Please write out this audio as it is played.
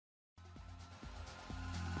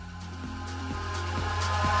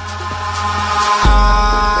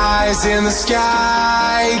in the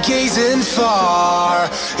sky, gazing far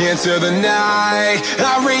into the night.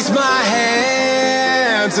 I raise my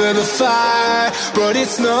hand to the fire, but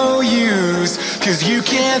it's no use, 'cause you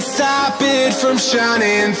can't stop it from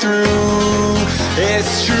shining through.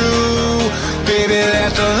 It's true, baby,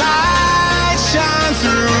 let the light shine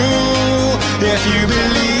through. If you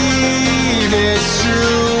believe it's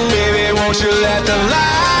true, baby, won't you let the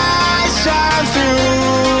light shine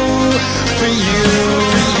through for you,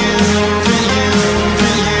 for you, for you, for you,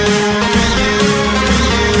 for you, for you,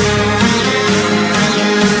 for you, for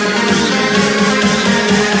you,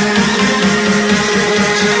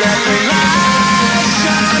 won't you let the light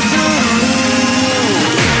shine through?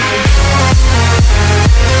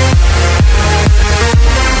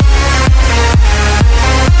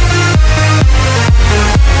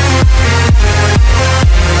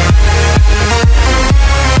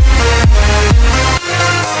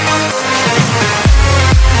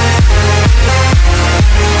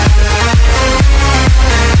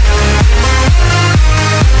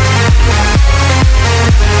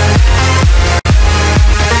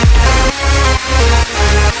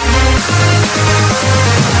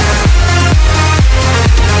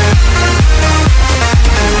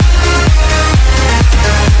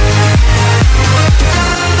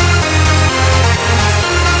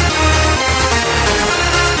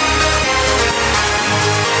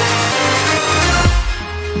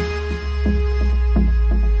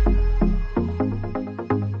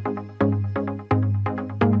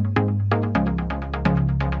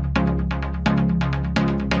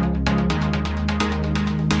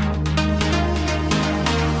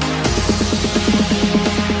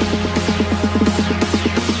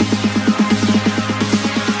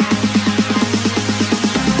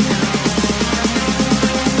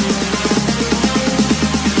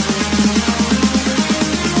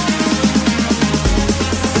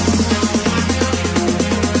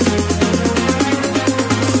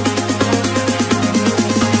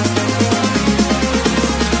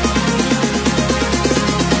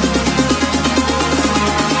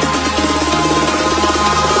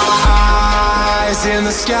 In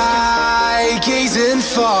the sky, gazing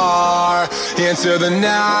far into the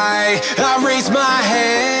night. I raise my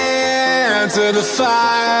hand to the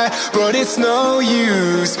fire, but it's no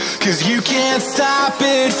use, 'cause you can't stop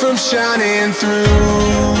it from shining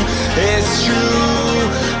through. It's true,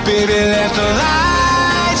 baby, let the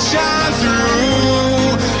light shine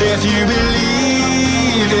through. If you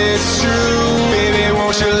believe it's true, baby,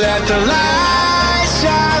 won't you let the light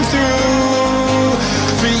shine through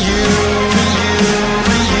for you, for you,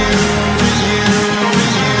 for you, for you, for you, for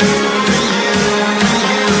you, for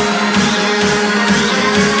you,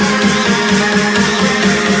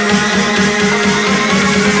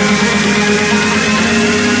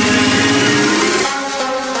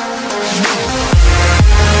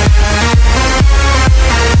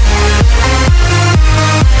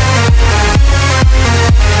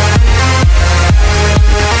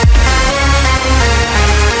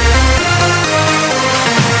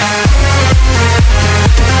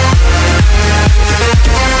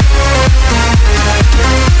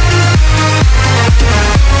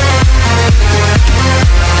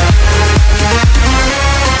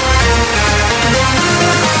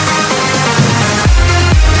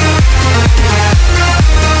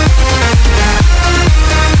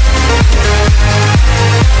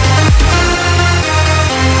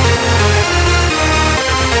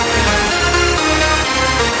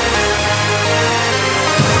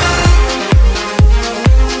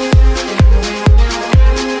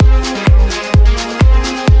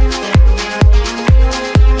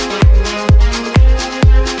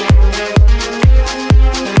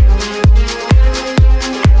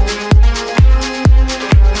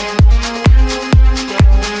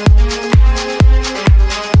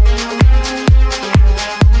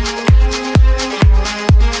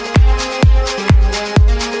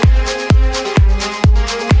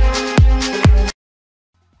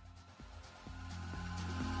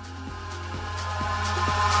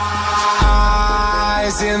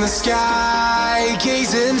 in the sky,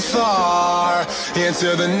 gazing far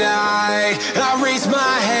into the night. I raise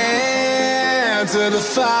my hand to the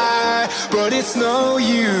fire, but it's no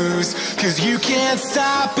use, 'cause you can't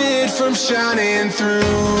stop it from shining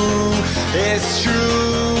through. It's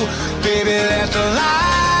true, baby, let the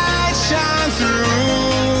light shine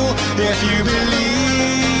through. If you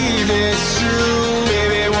believe it's true,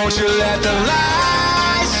 baby, won't you let the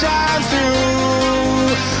light shine through